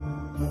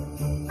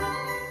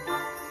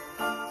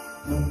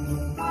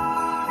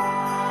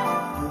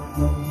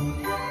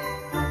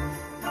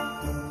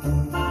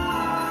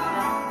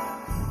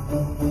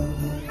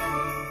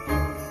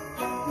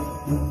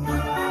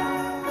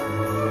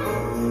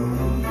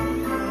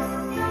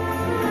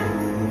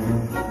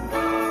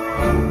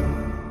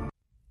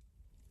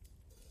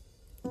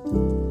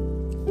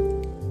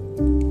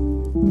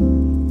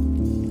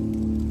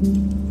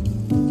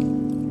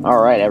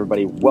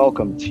everybody.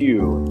 Welcome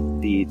to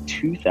the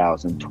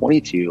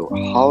 2022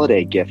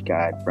 holiday gift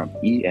guide from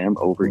EM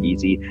Over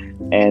Easy.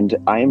 And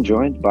I am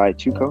joined by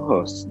two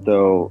co-hosts,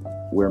 though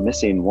we're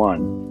missing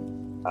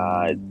one.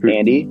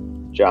 Andy,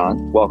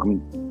 John,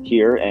 welcome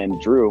here.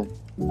 And Drew,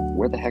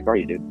 where the heck are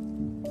you,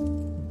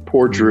 dude?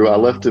 Poor Drew. I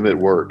left him at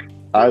work.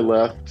 I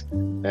left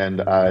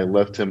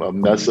him a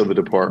mess of a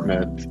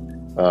department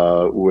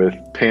with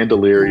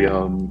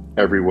Pandalirium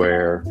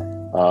everywhere.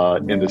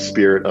 In the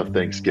spirit of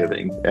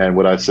Thanksgiving. And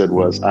what I said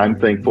was, I'm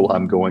thankful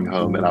I'm going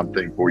home and I'm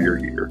thankful you're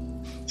here.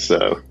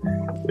 So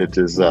it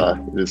is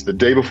the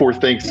day before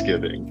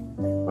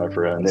Thanksgiving, my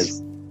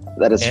friends.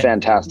 That is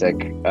fantastic.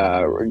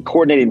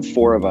 Coordinating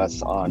four of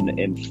us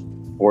in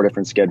four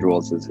different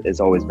schedules is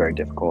always very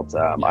difficult.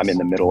 Yes. I'm in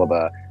the middle of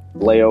a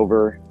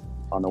layover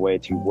on the way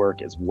to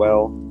work as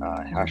well.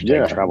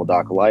 Travel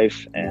Doc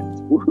Life and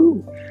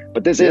woohoo.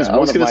 But this is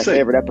one of my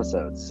favorite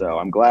episodes. So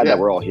I'm glad that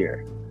we're all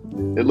here.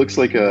 It looks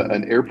like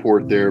an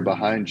airport there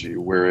behind you,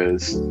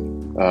 whereas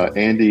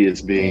Andy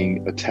is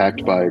being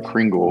attacked by a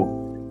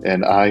Kringle,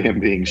 and I am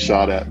being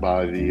shot at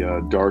by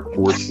the dark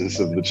forces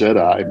of the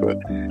Jedi.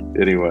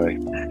 But anyway,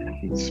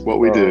 it's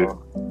what we do.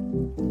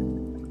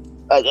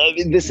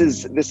 This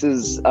is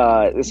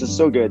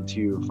so good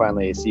to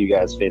finally see you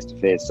guys face to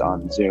face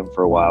on Zoom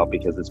for a while,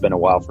 because it's been a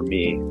while for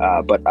me.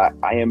 But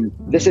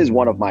this is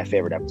one of my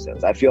favorite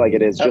episodes. I feel like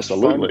it is just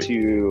fun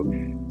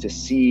to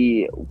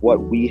see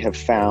what we have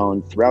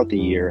found throughout the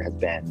year has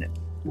been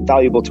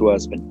valuable to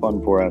us, been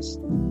fun for us,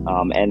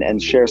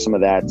 and share some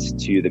of that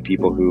to the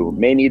people who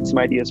may need some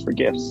ideas for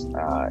gifts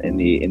in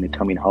the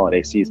coming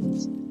holiday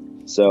seasons.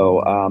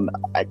 So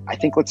I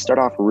think let's start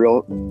off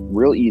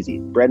real easy,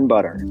 bread and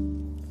butter.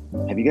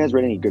 Have you guys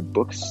read any good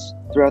books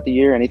throughout the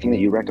year? Anything that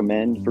you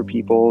recommend for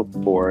people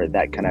for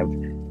that kind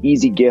of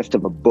easy gift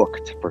of a book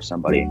for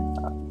somebody?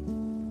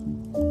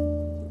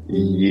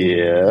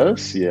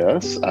 Yes,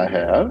 I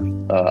have.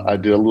 I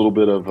did a little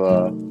bit of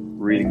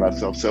reading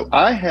myself. So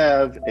I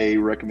have a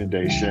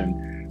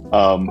recommendation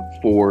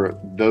for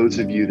those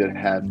of you that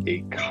have a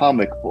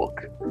comic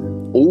book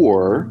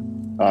or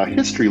a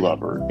history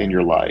lover in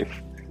your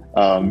life.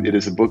 It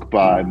is a book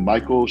by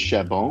Michael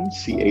Chabon,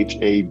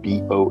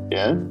 Chabon.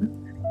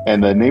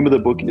 And the name of the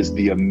book is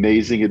The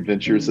Amazing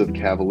Adventures of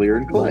Kavalier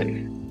and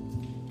Clay.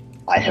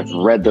 I have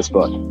read this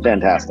book.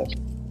 Fantastic.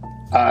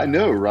 I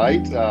know,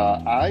 right?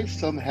 I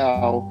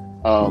somehow,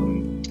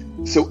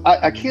 so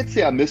I can't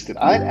say I missed it.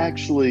 I'd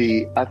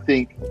actually, I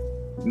think,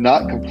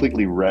 not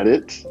completely read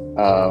it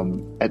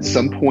at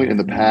some point in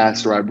the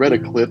past, or I read a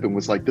clip and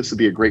was like, this would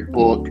be a great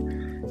book,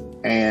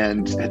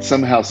 and had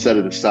somehow set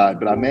it aside.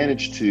 But I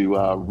managed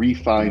to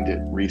re-find it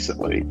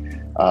recently.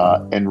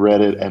 And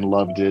read it and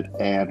loved it,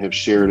 and have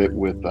shared it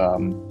with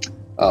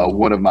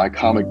one of my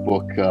comic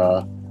book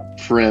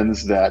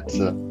friends that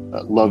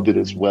loved it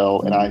as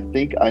well. And I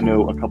think I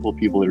know a couple of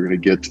people that are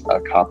going to get a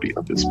copy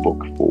of this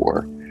book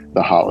for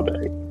the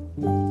holiday.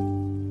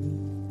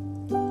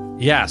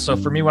 Yeah, so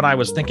for me, when I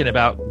was thinking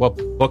about what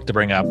book to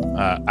bring up,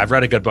 I've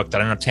read a good book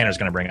that I know Tanner's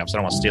going to bring up, so I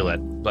don't want to steal it.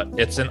 But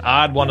it's an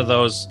odd one of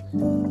those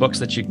books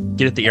that you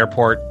get at the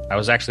airport. I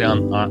was actually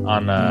on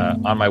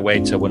my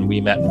way to when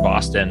we met in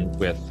Boston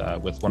with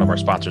one of our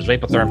sponsors,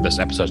 Vapotherm. This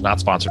episode is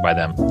not sponsored by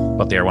them,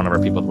 but they are one of our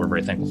people that we're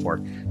very thankful for.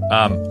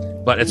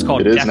 But it's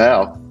called. It is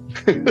now.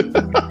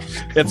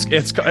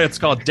 It's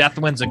called Death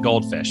Winds a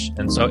Goldfish,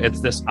 and so it's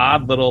this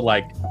odd little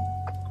like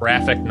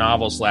graphic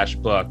novel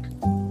 / book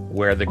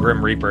where the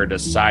Grim Reaper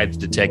decides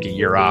to take a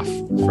year off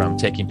from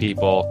taking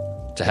people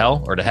to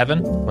hell or to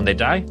heaven when they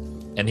die.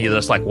 And he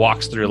just like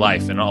walks through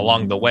life. And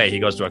along the way, he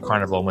goes to a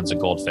carnival and wins a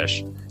goldfish.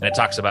 And it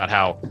talks about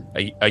how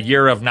a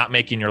year of not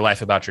making your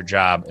life about your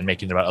job and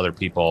making it about other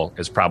people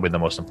is probably the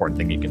most important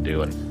thing you can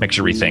do, and makes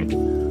you rethink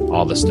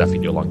all the stuff you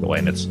do along the way.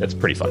 And it's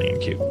pretty funny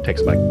and cute. It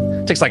takes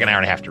like an hour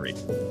and a half to read.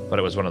 But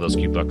it was one of those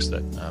cute books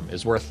that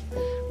is worth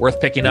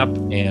picking up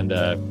and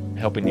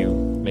helping you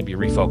maybe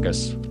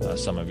refocus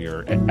some of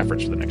your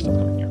efforts for the next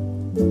upcoming year.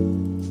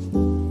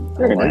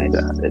 Very nice.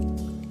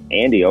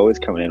 Andy always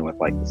coming in with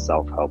like the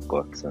self-help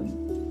books and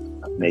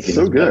making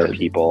us better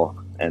people,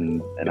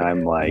 and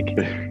I'm like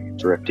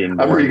drifting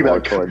more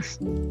towards.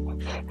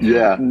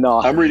 Yeah,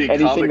 no, I'm reading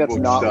anything that's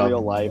not stuff.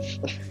 Real life.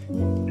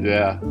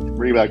 Yeah, I'm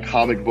reading about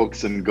comic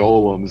books and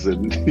golems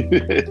and.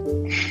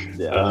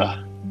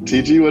 Yeah.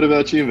 TG, what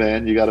about you,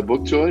 man? You got a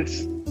book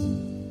choice?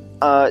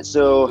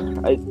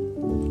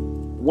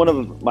 One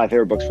of my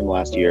favorite books from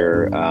last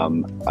year,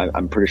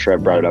 I'm pretty sure I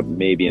brought it up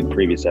maybe in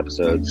previous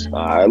episodes.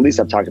 At least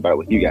I've talked about it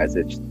with you guys,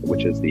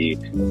 which is the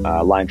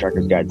Lion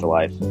Tracker's Guide to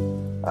Life.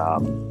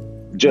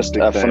 Just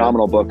a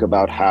phenomenal book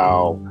about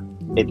how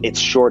it's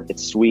short,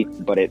 it's sweet,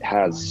 but it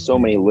has so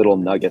many little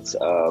nuggets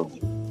of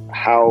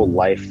how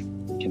life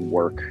can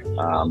work,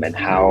 and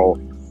how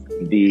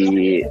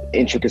the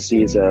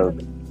intricacies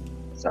of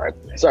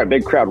sorry,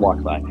 big crowd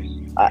walked by.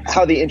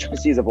 How the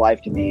intricacies of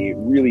life can be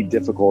really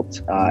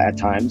difficult at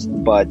times,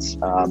 but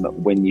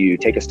when you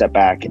take a step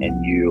back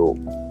and you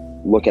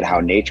look at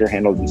how nature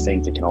handles these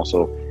things, it can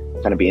also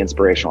kind of be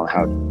inspirational on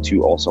how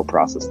to also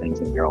process things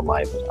in your own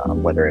life,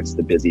 whether it's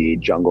the busy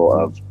jungle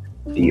of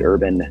the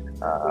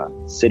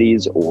urban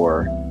cities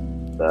or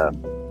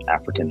the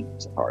African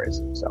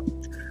safaris. So,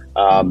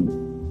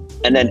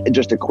 and then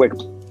just a quick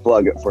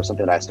plug for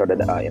something that I started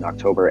in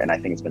October, and I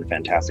think it's been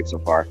fantastic so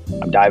far.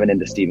 I'm diving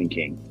into Stephen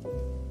King.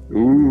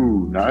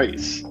 Ooh,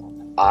 nice.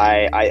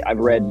 I've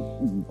read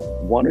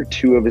one or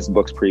two of his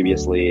books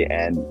previously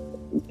and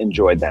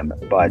enjoyed them,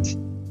 but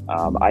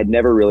I'd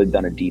never really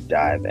done a deep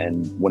dive.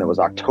 And when it was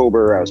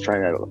October, I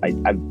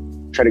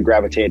tried to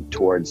gravitate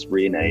towards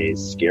reading a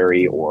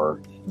scary or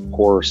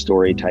horror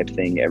story type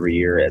thing every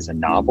year as a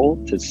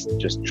novel to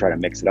just try to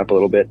mix it up a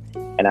little bit.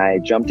 And I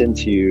jumped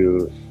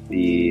into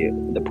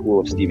the pool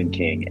of Stephen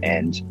King,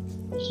 and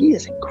he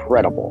is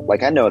incredible.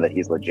 Like, I know that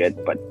he's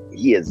legit, but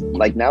he is,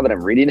 like, now that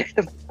I'm reading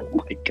him,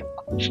 oh my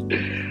gosh,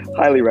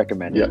 highly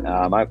recommend it.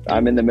 Yeah.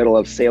 I'm in the middle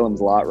of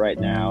Salem's Lot right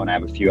now, and I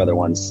have a few other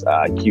ones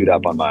queued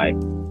up on my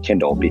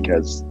Kindle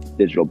because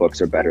digital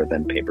books are better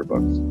than paper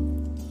books.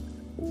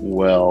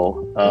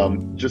 Well,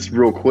 just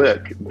real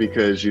quick,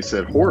 because you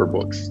said horror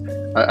books,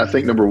 I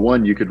think number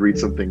one, you could read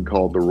something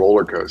called The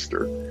Roller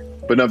Coaster.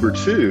 But number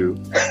two,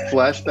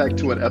 flashback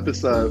to an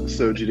episode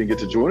you didn't get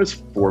to join us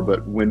for,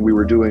 but when we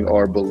were doing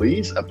our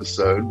Belize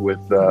episode with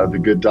the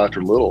good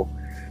Dr. Little,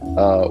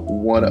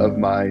 one of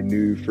my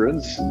new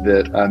friends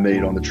that I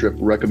made on the trip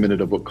recommended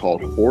a book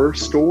called Horror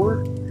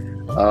Store,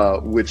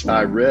 which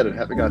I read and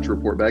haven't got to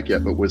report back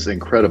yet, but was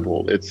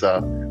incredible. It's a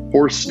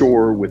Horror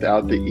Store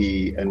without the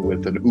E and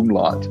with an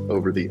umlaut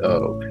over the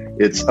O.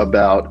 It's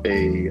about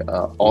a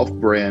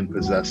off-brand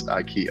possessed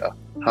IKEA.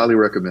 Highly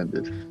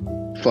recommended.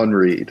 Fun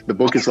read. The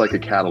book is like a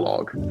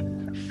catalog.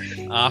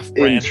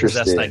 Off-brand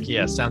possessed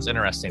IKEA. Sounds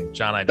interesting.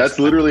 John, that's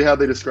literally how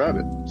they describe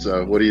it.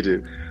 So what do you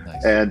do?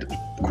 Nice. And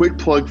quick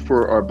plug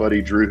for our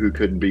buddy Drew, who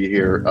couldn't be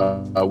here,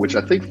 which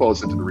I think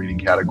falls into the reading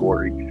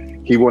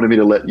category. He wanted me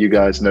to let you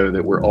guys know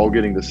that we're all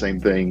getting the same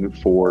thing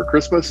for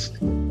Christmas,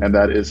 and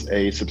that is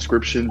a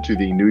subscription to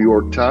the New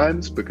York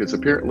Times, because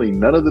apparently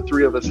none of the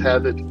three of us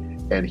have it,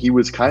 and he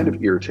was kind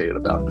of irritated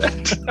about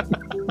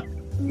that.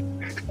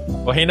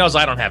 Well, he knows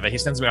I don't have it. He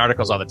sends me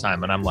articles all the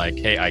time, and I'm like,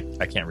 hey, I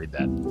can't read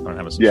that. I don't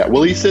have a subscription. Yeah,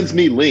 well, he sends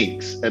me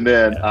links, and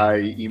then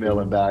I email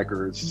him back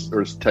or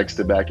text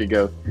him back and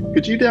go,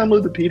 could you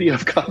download the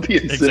PDF copy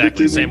and send it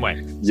to me? Same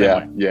way.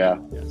 Yeah.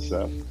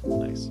 So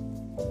nice.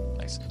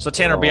 So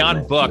Tanner,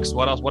 beyond books,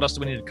 what else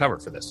do we need to cover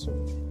for this?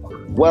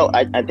 Well,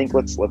 I think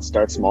let's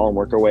start small and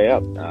work our way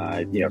up.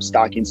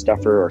 Stocking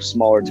stuffer or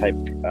smaller type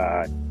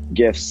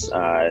gifts.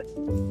 I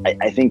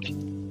think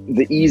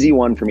the easy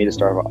one for me to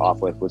start off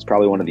with was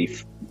probably one of the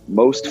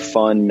most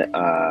fun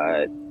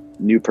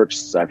new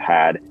purchases I've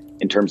had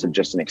in terms of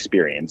just an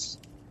experience.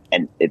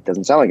 And it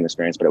doesn't sound like an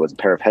experience, but it was a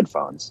pair of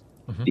headphones.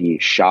 Mm-hmm. The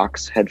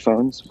Shokz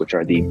headphones, which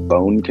are the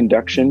bone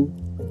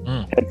conduction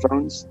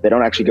headphones. They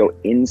don't actually go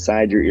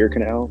inside your ear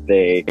canal.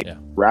 They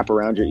wrap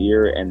around your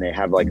ear, and they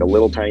have like a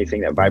little tiny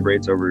thing that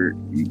vibrates over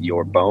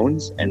your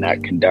bones, and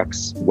that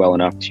conducts well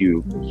enough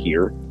to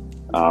hear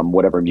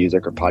whatever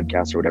music or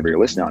podcast or whatever you're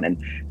listening on.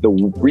 And the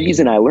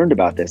reason I learned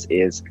about this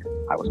is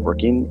I was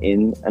working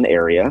in an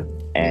area,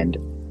 and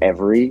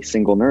every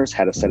single nurse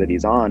had a set of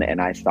these on, and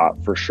I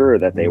thought for sure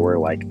that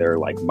they're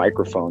like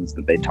microphones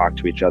that they talk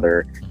to each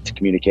other to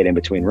communicate in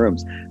between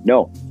rooms.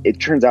 No,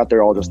 it turns out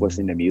they're all just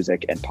listening to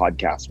music and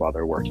podcasts while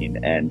they're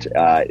working, and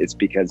it's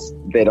because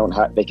they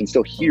can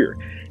still hear.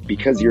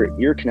 Because your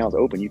ear canal's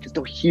open, you can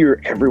still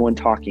hear everyone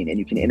talking, and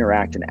you can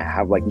interact and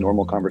have like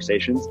normal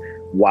conversations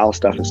while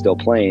stuff is still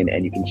playing,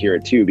 and you can hear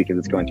it too because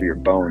it's going through your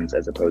bones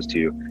as opposed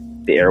to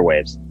the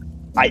airwaves.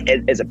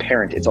 As a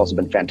parent, it's also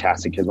been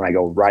fantastic because when I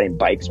go riding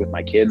bikes with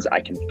my kids,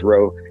 I can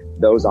throw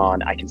those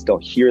on. I can still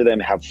hear them,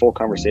 have full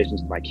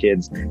conversations with my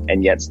kids,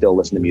 and yet still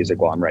listen to music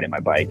while I'm riding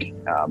my bike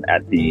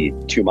at the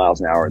 2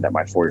 miles an hour that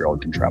my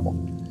 4-year-old can travel.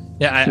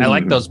 Yeah, I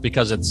like those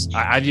because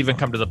I've even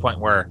come to the point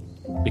where,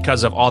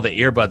 because of all the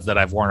earbuds that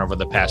I've worn over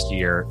the past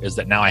year, is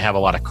that now I have a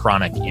lot of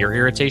chronic ear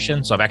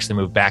irritation. So I've actually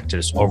moved back to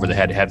just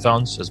over-the-head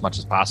headphones as much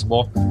as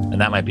possible. And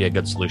that might be a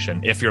good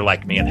solution if you're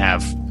like me and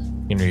have,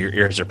 your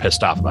ears are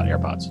pissed off about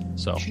AirPods.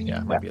 So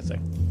yeah, it might be a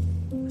thing.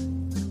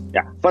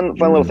 Yeah, fun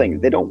little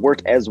thing. They don't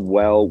work as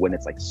well when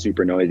it's like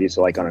super noisy.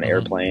 So like on an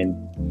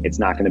airplane, it's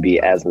not going to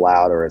be as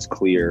loud or as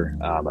clear.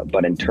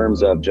 But in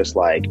terms of just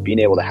like being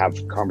able to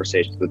have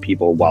conversations with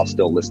people while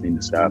still listening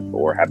to stuff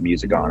or have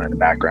music on in the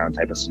background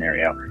type of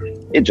scenario,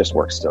 it just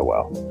works so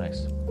well.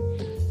 Nice.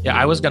 Yeah,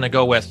 I was going to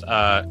go with,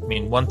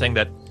 one thing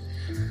that,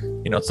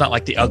 it's not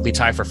like the ugly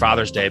tie for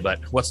Father's Day, but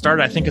what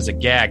started, I think, as a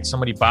gag,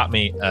 somebody bought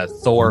me a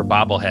Thor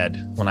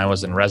bobblehead when I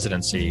was in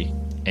residency.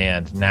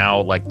 And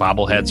now, like,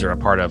 bobbleheads are a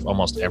part of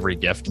almost every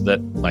gift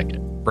that, like,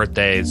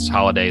 birthdays,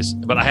 holidays.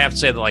 But I have to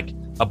say that, like,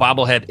 a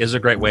bobblehead is a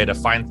great way to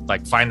find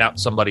out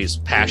somebody's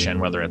passion,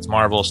 whether it's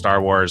Marvel,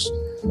 Star Wars,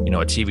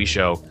 a TV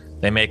show.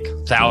 They make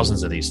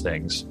thousands of these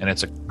things, and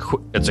it's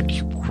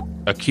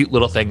a cute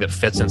little thing that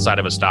fits inside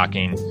of a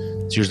stocking.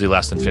 It's usually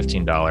less than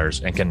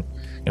 $15 and can,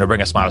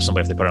 bring a smile to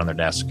somebody if they put it on their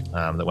desk.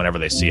 That whenever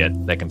they see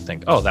it, they can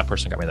think, "Oh, that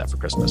person got me that for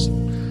Christmas."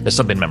 It's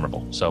something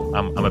memorable. So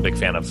I'm a big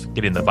fan of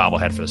getting the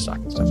bobblehead for the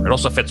stocking stuffer. It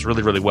also fits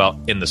really, really well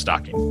in the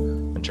stocking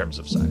in terms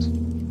of size.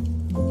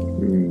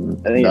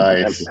 I think it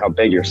depends Nice. on how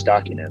big your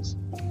stocking is.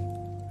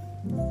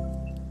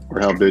 Or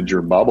how big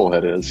your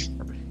bobblehead is.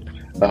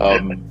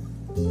 Um,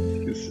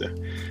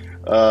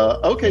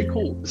 okay,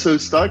 cool. So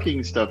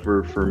stocking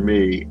stuffer for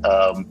me.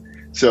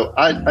 So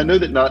I know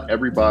that not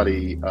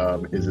everybody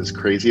is as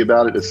crazy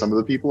about it as some of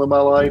the people in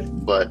my life,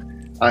 but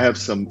I have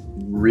some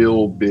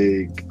real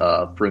big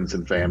friends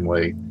and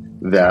family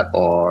that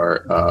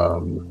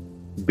are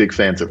big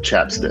fans of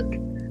chapstick.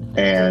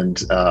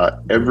 And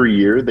every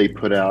year they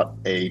put out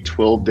a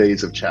 12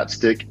 days of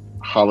chapstick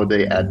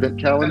holiday advent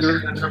calendar,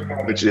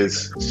 which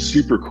is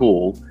super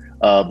cool.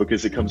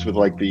 Because it comes with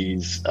like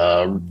these,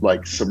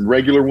 like some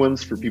regular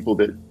ones for people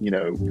that,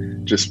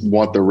 just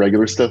want the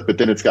regular stuff. But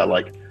then it's got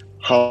like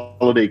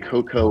holiday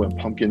cocoa and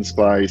pumpkin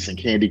spice and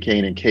candy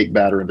cane and cake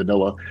batter and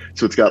vanilla.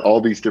 So it's got all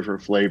these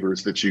different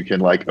flavors that you can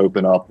like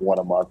open up one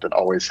a month and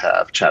always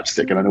have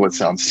chapstick. And I know it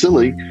sounds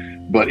silly,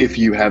 but if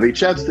you have a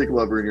chapstick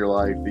lover in your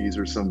life, these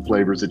are some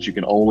flavors that you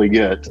can only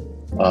get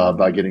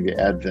by getting the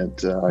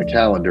Advent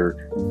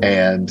calendar.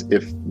 And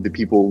if the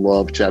people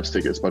love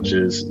chapstick as much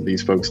as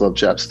these folks love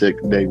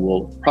chapstick, they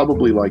will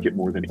probably like it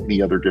more than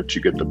any other gift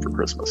you get them for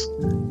Christmas.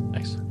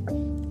 Nice.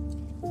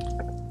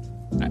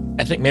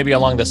 I think maybe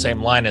along the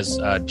same line as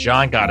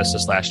John got us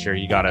this last year.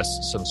 You got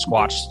us some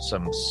Squatch,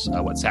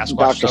 Sasquatch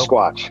Dr. soap?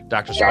 Squatch.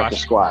 Dr. Dr.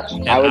 Squatch.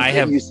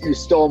 Squatch. You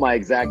stole my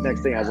exact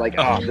next thing. I was like,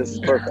 oh, this is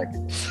perfect.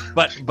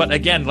 But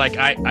again, like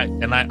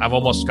I've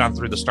almost gone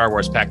through the Star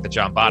Wars pack that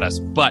John bought us,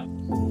 but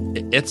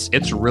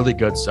it's really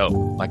good soap.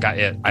 Like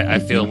I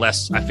feel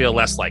less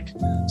like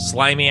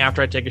slimy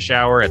after I take a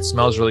shower. It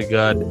smells really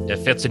good. It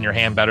fits in your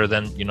hand better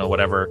than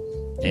whatever.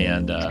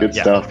 And Good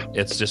stuff.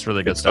 It's just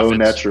really good stuff. Au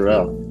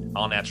naturel.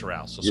 All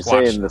natural. So You're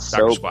Squatch, saying the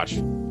Dr. soap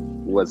Squatch.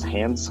 was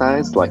hand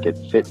sized, like it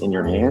fit in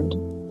your hand?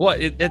 Well,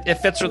 it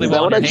fits really Is that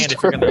well in what your I hand just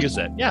if you're going to heard? use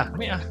it. Yeah, I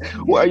mean, yeah.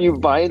 Well, are you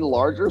buying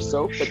larger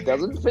soap that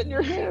doesn't fit in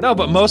your hand? No,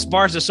 but most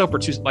bars of soap are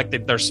too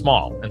they're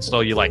small, and so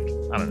you like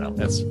I don't know.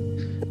 That's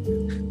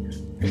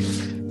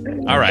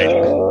all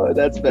right.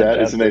 That's fantastic.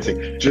 That is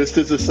amazing. Just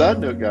as a side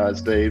note,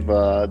 guys, they've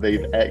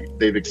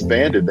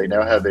expanded. They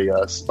now have a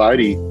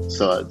Spidey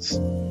Suds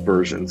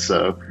version,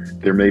 so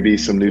there may be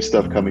some new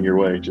stuff coming your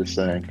way. Just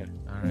saying.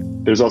 All right.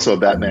 There's also a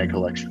Batman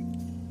collection.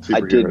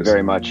 I did Superheroes.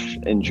 very much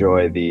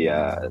enjoy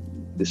the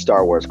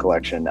Star Wars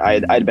collection.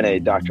 I'd been a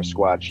Dr.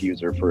 Squatch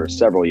user for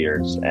several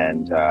years,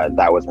 and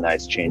that was a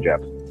nice change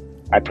up.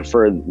 I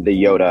prefer the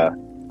Yoda.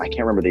 I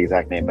can't remember the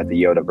exact name, but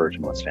the Yoda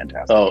version was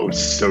fantastic. Oh, it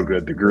was so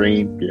good. The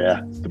green,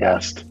 yeah, it's the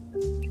best.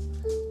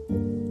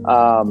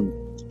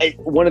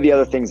 One of the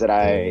other things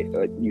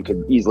that you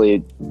could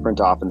easily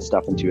print off and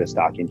stuff into a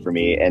stocking for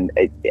me, and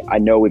I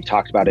know we've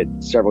talked about it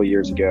several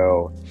years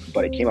ago,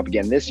 but it came up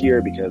again this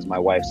year because my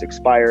wife's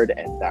expired,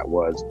 and that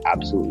was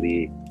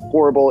absolutely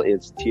horrible.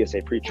 Is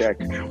TSA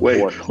PreCheck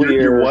Wait, or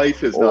clear? your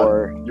wife is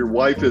or, not. Your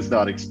wife is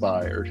not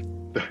expired.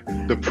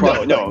 The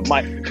product. No,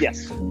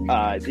 yes,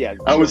 yeah.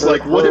 I was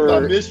like, what if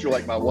I her- missed? You're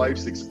like, my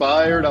wife's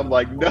expired. I'm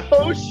like,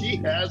 no, she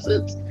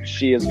hasn't.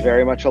 She is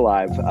very much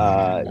alive,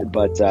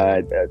 but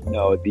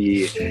no,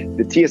 the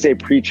TSA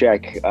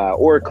PreCheck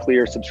or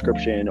clear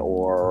subscription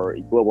or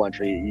global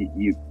entry,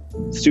 you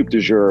soup du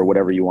jour or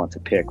whatever you want to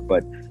pick,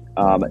 but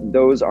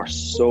those are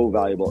so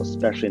valuable,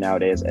 especially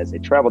nowadays. As a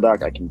travel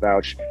doc, I can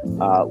vouch.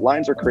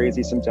 Lines are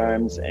crazy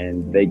sometimes,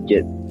 and they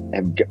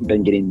have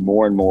been getting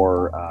more and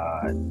more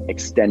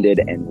extended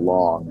and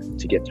long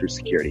to get through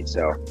security.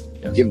 So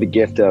Yes. give the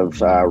gift of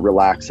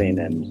relaxing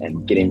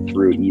and getting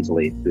through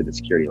easily through the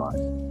security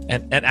line.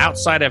 And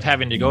outside of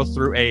having to go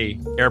through a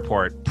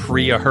airport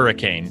pre a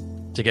hurricane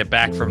to get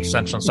back from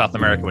Central and South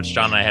America, which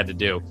John and I had to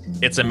do,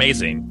 it's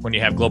amazing when you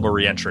have global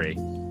reentry.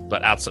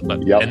 But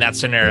Yep. in that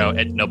scenario,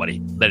 they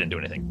didn't do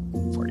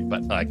anything for you.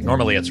 But like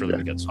normally, it's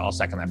really good. So I'll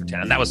second that for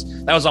 10. And that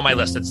was on my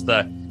list. It's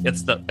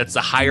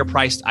the higher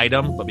priced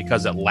item, but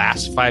because it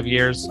lasts 5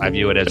 years, I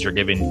view it as you're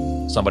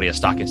giving somebody a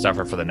stocking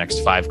stuffer for the next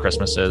 5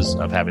 Christmases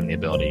of having the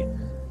ability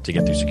to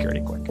get through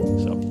security quick.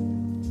 So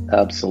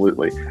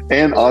Absolutely.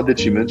 And odd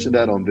that you mentioned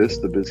that on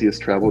the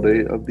busiest travel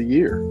day of the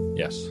year,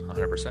 yes,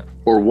 100%.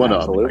 or one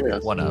Absolutely. of. I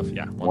guess. One of,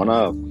 yeah. One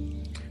of.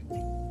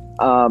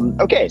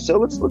 Okay, so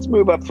let's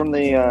move up from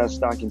the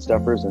stocking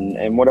stuffers,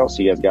 and what else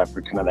you guys got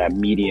for kind of that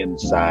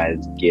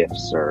medium-sized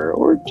gifts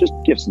or just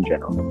gifts in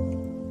general?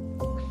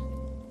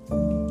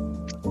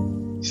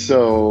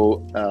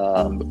 So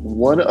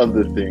one of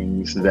the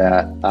things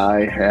that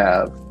I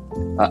have,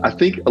 I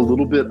think a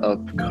little bit of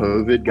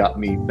COVID got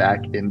me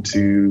back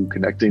into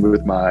connecting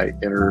with my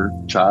inner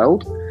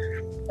child.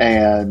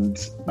 And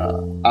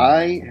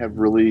I have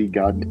really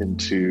gotten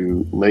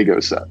into Lego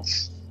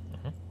sets.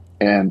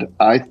 And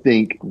I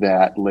think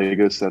that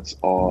Lego sets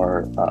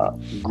are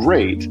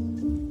great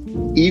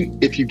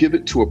if you give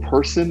it to a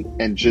person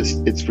and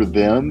just it's for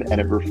them and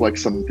it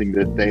reflects something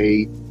that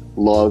they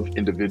love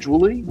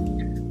individually.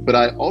 But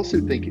I also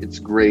think it's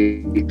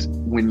great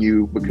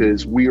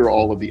because we are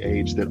all of the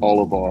age that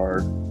all of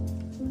our,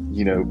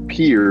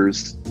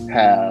 peers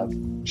have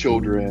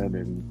children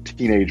and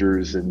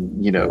teenagers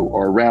and,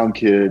 are around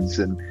kids.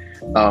 And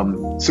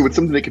So it's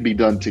something that can be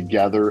done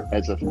together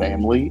as a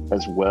family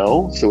as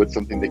well. So it's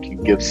something that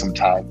can give some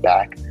time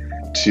back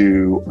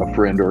to a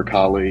friend or a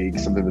colleague,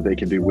 something that they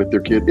can do with their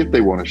kid if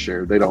they want to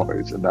share. They don't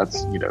always, and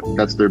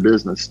that's their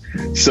business.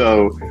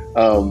 So,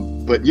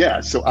 but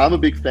yeah, so I'm a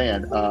big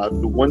fan.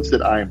 The ones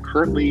that I am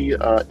currently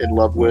in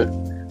love with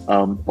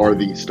are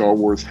the Star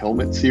Wars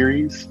helmet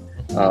series.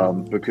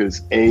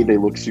 Because A, they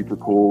look super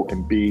cool,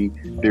 and B,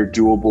 they're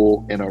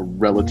doable in a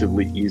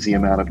relatively easy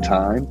amount of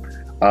time.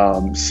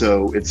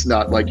 So it's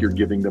not like you're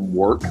giving them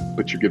work,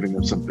 but you're giving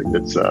them something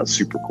that's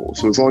super cool.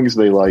 So as long as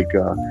they like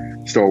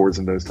Star Wars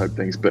and those type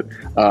things. But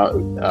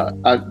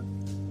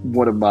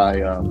one of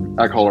my,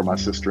 I call her my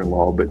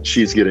sister-in-law, but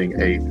she's getting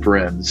a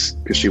Friends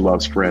because she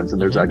loves Friends, and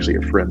there's actually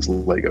a Friends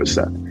Lego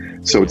set.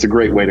 So it's a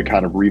great way to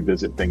kind of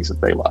revisit things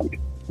that they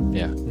like.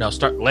 Yeah, no,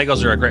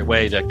 Legos are a great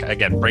way to,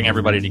 again, bring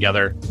everybody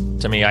together.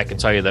 To me, I can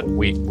tell you that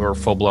we're a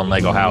full-blown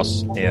Lego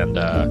house, and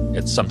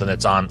it's something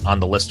that's on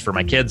the list for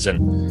my kids,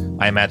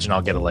 and I imagine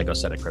I'll get a Lego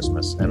set at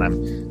Christmas.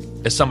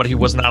 And as somebody who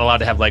was not allowed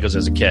to have Legos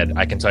as a kid,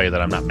 I can tell you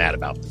that I'm not mad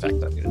about the fact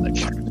that I'm getting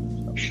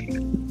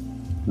Legos.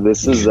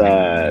 This is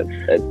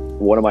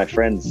one of my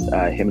friends, him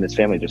and his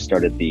family just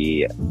started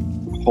the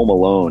Home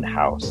Alone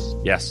house.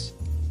 Yes.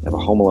 They have a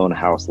Home Alone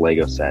house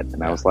Lego set,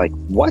 and I was like,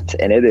 "What?"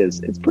 And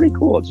it's pretty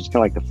cool. It's just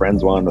kind of like the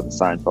Friends one or the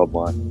Seinfeld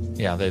one.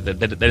 Yeah, they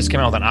just came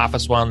out with an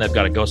Office one. They've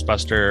got a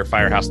Ghostbuster,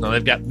 Firehouse. No,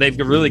 they've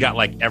really got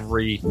like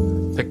every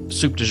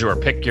soup du jour.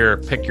 Pick your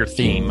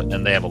theme,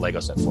 and they have a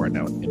Lego set for it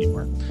now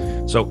anymore.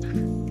 So,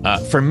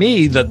 for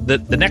me,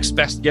 the next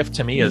best gift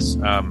to me is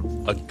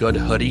a good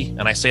hoodie,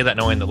 and I say that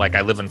knowing that like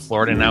I live in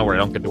Florida now, where I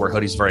don't get to wear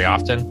hoodies very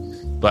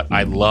often, but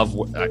I love.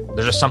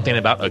 There's just something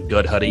about a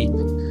good hoodie,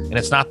 and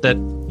it's not that.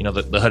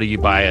 The hoodie you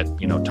buy at,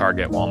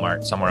 Target,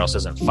 Walmart, somewhere else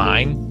isn't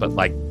fine, but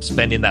like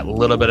spending that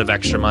little bit of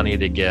extra money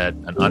to get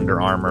an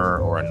Under Armour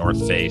or a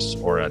North Face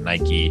or a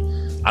Nike.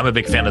 I'm a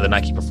big fan of the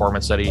Nike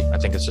Performance hoodie. I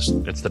think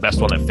it's the best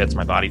one that fits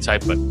my body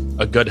type, but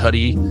a good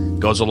hoodie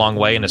goes a long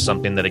way and is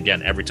something that,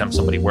 again, every time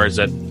somebody wears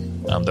it,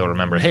 they'll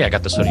remember, hey, I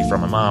got this hoodie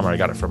from my mom, or I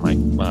got it from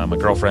my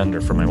girlfriend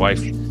or from my wife,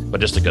 but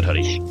just a good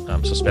hoodie.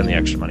 So spend the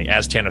extra money.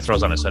 As Tanner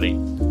throws on his hoodie.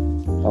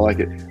 I like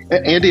it.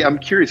 Andy, I'm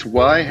curious,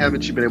 why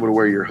haven't you been able to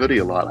wear your hoodie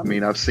a lot? I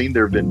mean, I've seen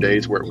there have been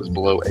days where it was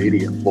below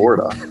 80 in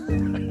Florida.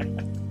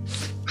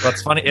 Well,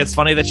 it's funny. It's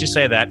funny that you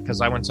say that because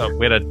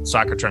we had a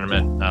soccer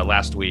tournament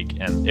last week,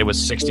 and it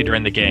was 60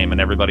 during the game, and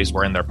everybody's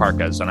wearing their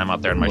parkas, and I'm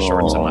out there in my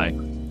shorts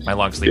and my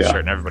long sleeve shirt,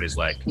 and everybody's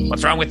like,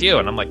 "What's wrong with you?"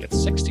 And I'm like,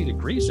 "It's 60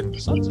 degrees and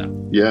the sun's out."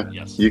 Yeah.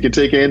 Yes. You can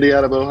take Andy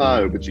out of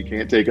Ohio, but you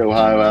can't take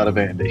Ohio out of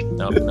Andy.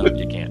 No,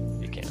 you can't.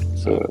 You can't.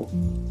 So.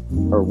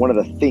 Or one of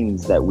the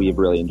things that we've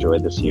really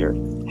enjoyed this year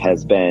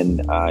has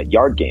been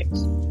yard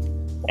games.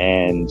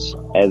 And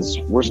as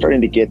we're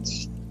starting to get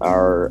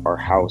our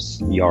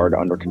house yard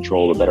under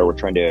control a little better, we're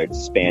trying to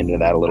expand into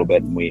that a little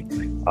bit. And we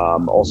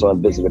also have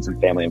visited some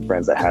family and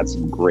friends that had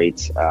some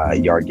great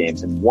yard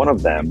games. And one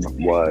of them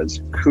was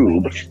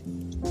Kubbe,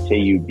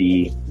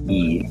 Kubbe,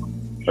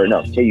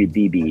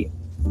 Kubbe.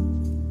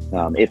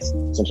 It's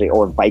essentially,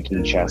 or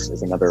Viking chess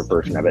is another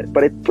version of it,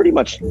 but it's pretty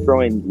much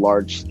throwing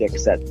large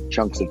sticks at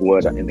chunks of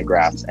wood in the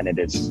grass, and it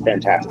is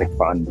fantastic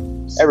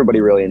fun.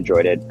 Everybody really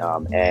enjoyed it,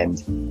 and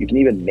you can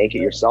even make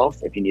it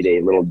yourself if you need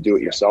a little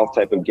do-it-yourself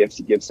type of gift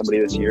to give somebody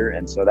this year.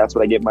 And so that's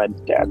what I gave my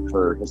dad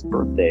for his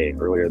birthday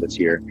earlier this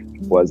year,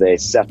 was a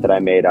set that I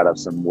made out of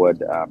some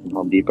wood from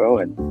Home Depot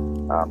and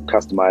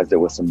customized it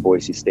with some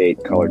Boise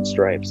State colored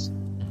stripes.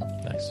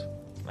 Nice.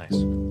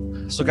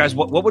 So guys,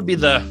 what would be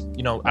the,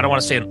 I don't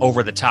want to say an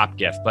over the top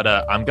gift, but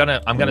I'm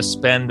gonna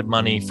spend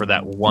money for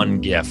that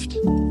one gift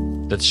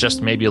that's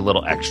just maybe a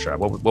little extra.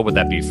 What would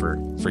that be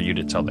for you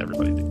to tell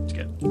everybody to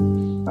get?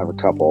 I have a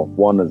couple.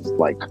 One is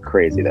like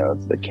crazy though.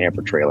 It's the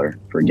camper trailer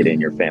for getting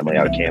your family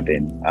out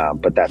camping.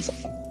 But that's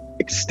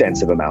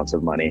extensive amounts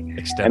of money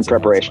and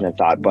preparation and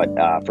thought. But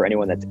for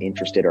anyone that's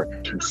interested or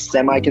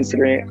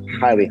semi-considering it,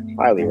 highly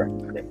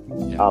recommend it.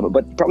 Yeah.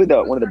 But probably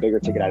one of the bigger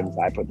ticket items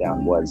I put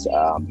down was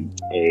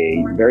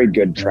a very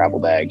good travel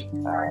bag.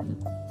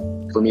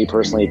 For me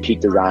personally, Peak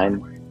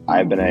Design.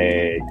 I've been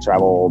a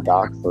travel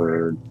doc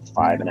for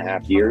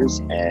 5.5 years,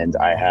 and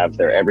I have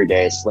their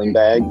everyday sling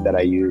bag that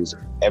I use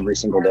every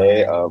single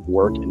day of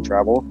work and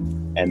travel.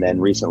 And then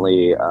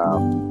recently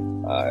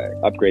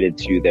upgraded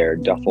to their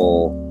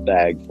duffel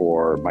bag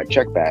for my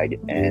check bag,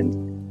 and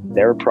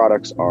their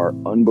products are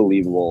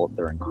unbelievable.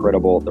 They're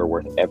incredible. They're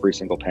worth every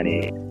single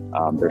penny.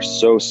 They're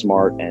so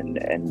smart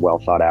and well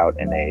thought out,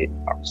 and they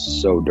are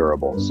so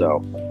durable.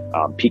 So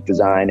Peak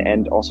Design,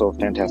 and also a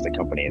fantastic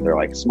company. They're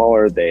like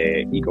smaller,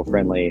 they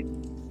eco-friendly,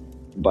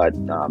 but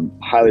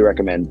highly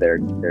recommend their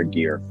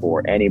gear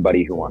for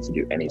anybody who wants to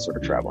do any sort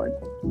of traveling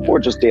or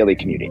just daily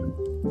commuting.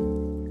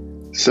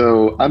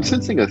 So I'm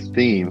sensing a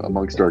theme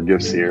amongst our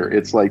gifts here.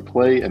 It's like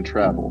play and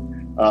travel.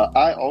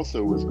 I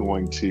also was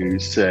going to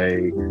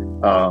say,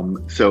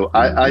 so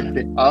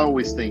I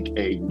always think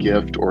a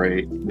gift or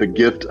the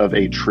gift of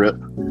a trip,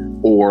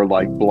 or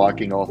like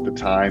blocking off the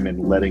time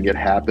and letting it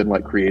happen,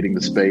 like creating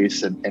the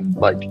space and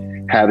like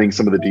having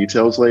some of the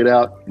details laid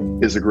out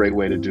is a great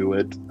way to do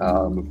it.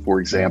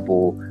 For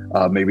example,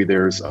 maybe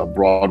there's a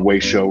Broadway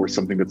show or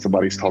something that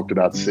somebody's talked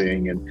about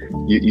seeing,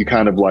 and you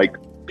kind of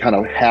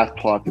half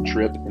plot the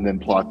trip and then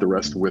plot the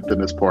rest with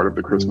them as part of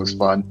the Christmas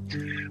fun.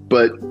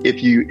 But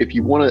if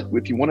you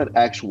want an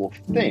actual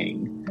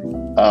thing,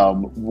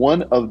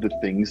 one of the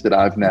things that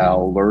I've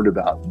now learned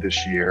about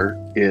this year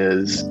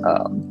is,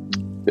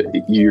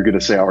 you're going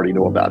to say I already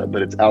know about it,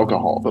 but it's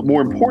alcohol. But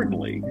more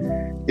importantly,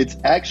 it's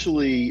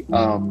actually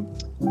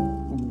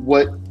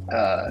what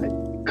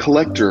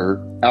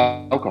collector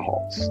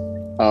alcohols.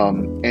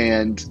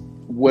 And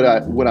what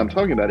I'm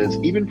talking about is,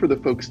 even for the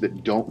folks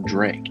that don't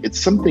drink, there's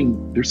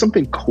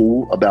something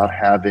cool about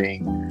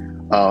having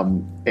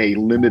a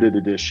limited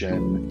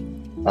edition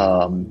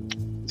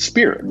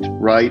spirit,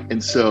 right?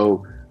 And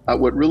so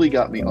what really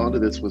got me onto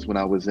this was when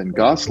I was in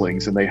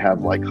Gosling's, and they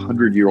have like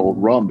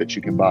 100-year-old rum that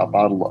you can buy a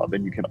bottle of,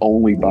 and you can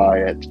only buy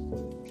it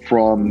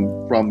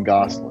from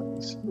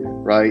Gosling's,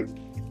 right?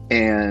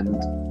 And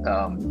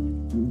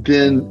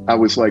then I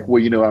was like,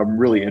 well, I'm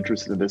really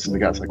interested in this. And the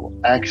guy's like, well,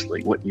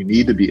 actually, what you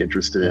need to be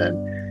interested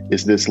in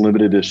is this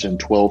limited edition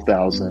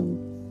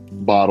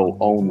 12,000 bottle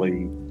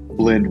only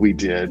blend we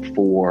did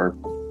for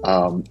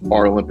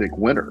our Olympic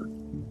winter.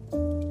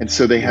 And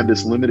so they had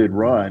this limited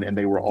run, and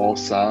they were all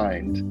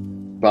signed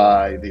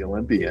by the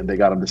Olympian. They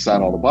got him to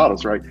sign all the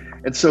bottles, right?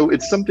 And so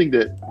it's something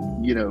that,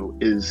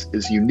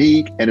 is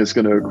unique and is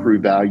going to accrue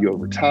value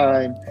over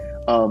time.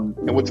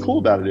 And what's cool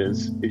about it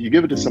is, if you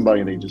give it to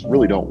somebody and they just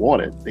really don't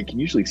want it, they can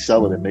usually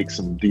sell it and make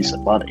some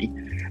decent money.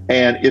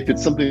 And if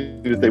it's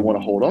something that they want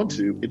to hold on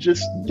to, it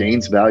just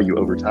gains value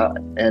over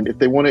time. And if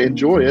they want to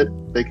enjoy it,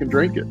 they can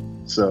drink it.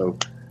 So,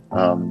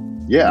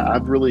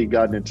 I've really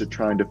gotten into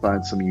trying to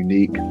find some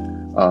unique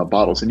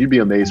bottles, and you'd be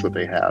amazed what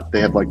they have.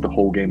 They have like the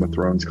whole Game of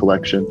Thrones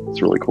collection.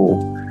 It's really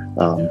cool.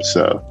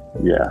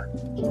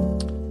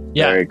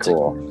 Yeah, very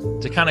cool.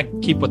 To kind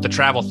of keep with the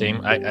travel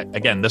theme,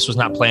 again, this was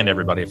not planned,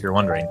 everybody, if you're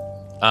wondering.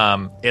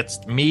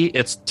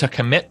 It's to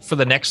commit for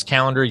the next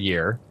calendar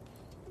year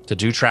to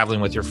do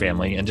traveling with your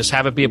family and just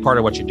have it be a part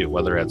of what you do,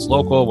 whether it's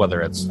local,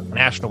 whether it's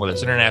national, whether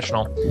it's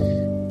international,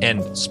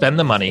 and spend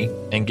the money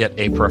and get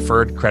a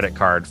preferred credit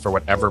card for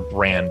whatever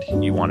brand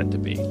you want it to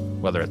be,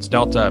 whether it's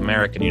Delta,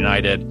 American,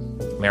 United,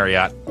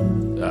 Marriott,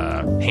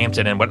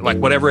 Hampton Inn,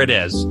 whatever it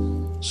is.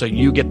 So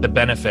you get the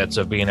benefits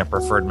of being a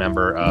preferred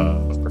member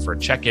of preferred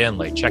check-in,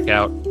 late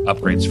checkout,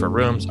 upgrades for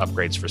rooms,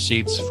 upgrades for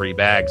seats, free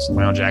bags,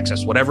 lounge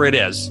access, whatever it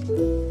is.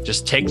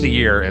 Just take the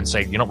year and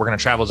say, we're going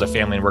to travel as a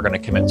family, and we're going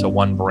to commit to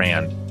one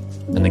brand,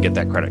 and then get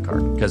that credit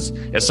card. Because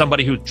as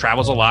somebody who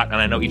travels a lot, and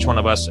I know each one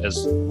of us,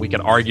 we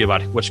could argue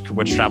about which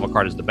travel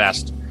card is the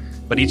best,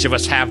 but each of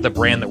us have the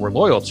brand that we're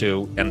loyal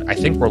to, and I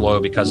think we're loyal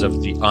because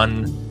of the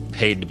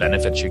unpaid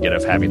benefits you get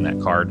of having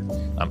that card.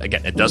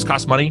 Again, it does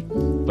cost money,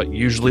 but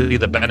usually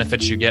the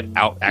benefits you get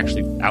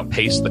actually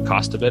outpace the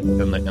cost of it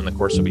in the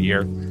course of a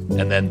year.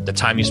 And then the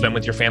time you spend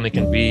with your family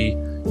can be,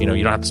 you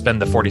don't have to spend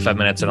the 45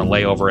 minutes in a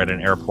layover at an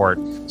airport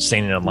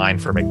standing in line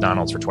for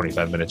McDonald's for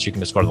 25 minutes. You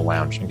can just go to the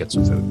lounge and get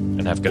some food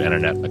and have good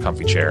internet, a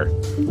comfy chair,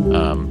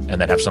 and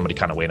then have somebody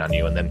kind of wait on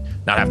you, and then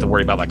not have to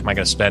worry about, am I going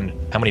to spend,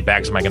 how many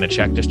bags am I going to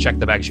check? Just check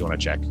the bags you want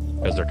to check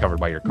because they're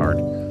covered by your card.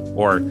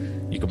 Or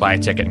you could buy a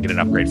ticket and get an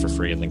upgrade for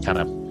free, and then kind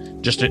of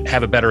just to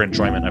have a better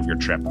enjoyment of your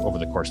trip over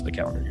the course of the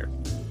calendar year.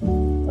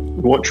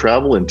 We want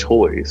travel and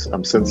toys.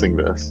 I'm sensing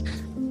this.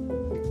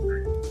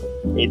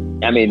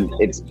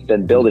 It's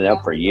been building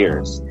up for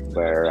years,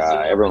 where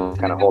everyone was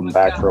kind of holding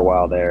back for a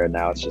while there, and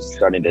now it's just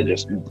starting to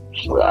just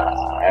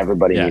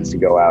everybody needs to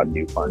go out and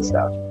do fun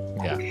stuff.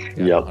 Yeah,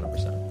 yep.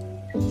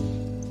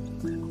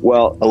 100%.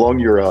 Well, along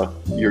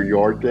your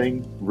yard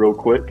thing, real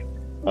quick,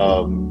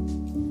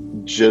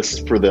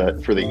 just for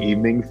the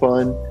evening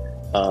fun,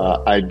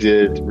 I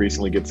did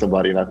recently get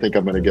somebody, and I think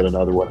I'm going to get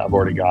another one. I've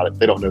already got it.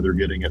 They don't know they're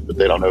getting it, but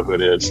they don't know who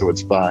it is, so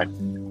it's fine.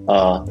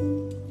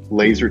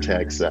 Laser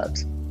tag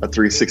set, a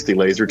 360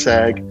 laser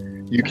tag.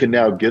 You can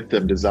now get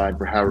them designed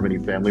for however many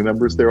family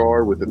members there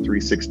are, with the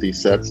 360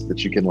 sets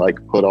that you can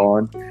put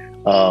on.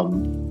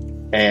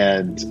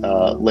 And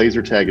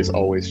laser tag has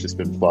always just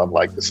been fun,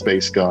 like the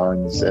space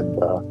guns, and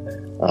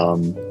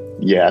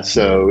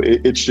so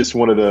it's just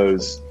one of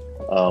those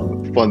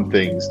fun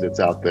things that's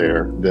out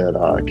there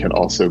that can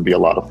also be a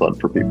lot of fun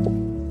for people.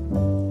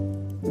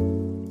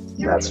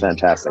 That's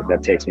fantastic.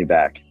 That takes me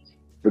back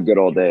for good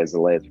old days, the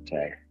laser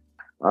tag.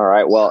 All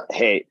right. Well,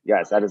 hey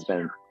guys, that has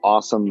been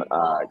awesome.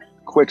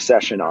 Quick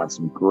session on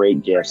some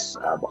great gifts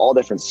of all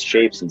different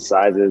shapes and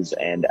sizes.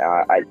 And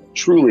I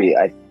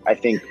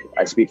think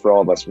I speak for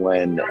all of us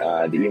when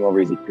the Emo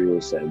Over Easy crew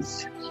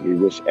says we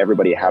wish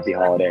everybody a happy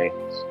holiday.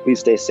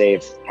 Please stay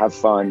safe, have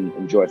fun,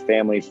 enjoy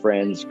family,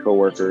 friends,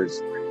 coworkers.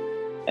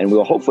 And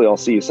we'll hopefully all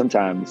see you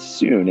sometime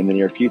soon in the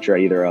near future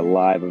at either a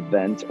live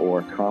event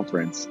or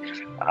conference.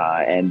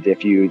 And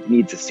if you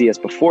need to see us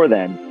before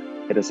then,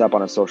 hit us up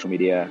on our social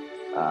media,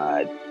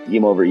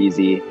 Emo Over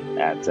Easy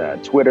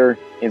at Twitter,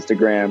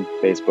 Instagram,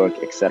 Facebook,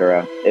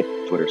 etc. If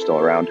Twitter's still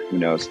around, who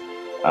knows?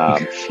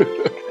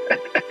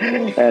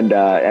 And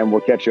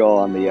we'll catch you all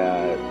on the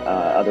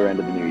other end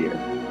of the new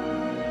year.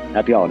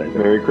 Happy holidays.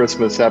 Merry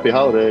Christmas. Happy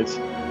holidays.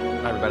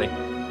 Bye,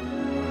 everybody.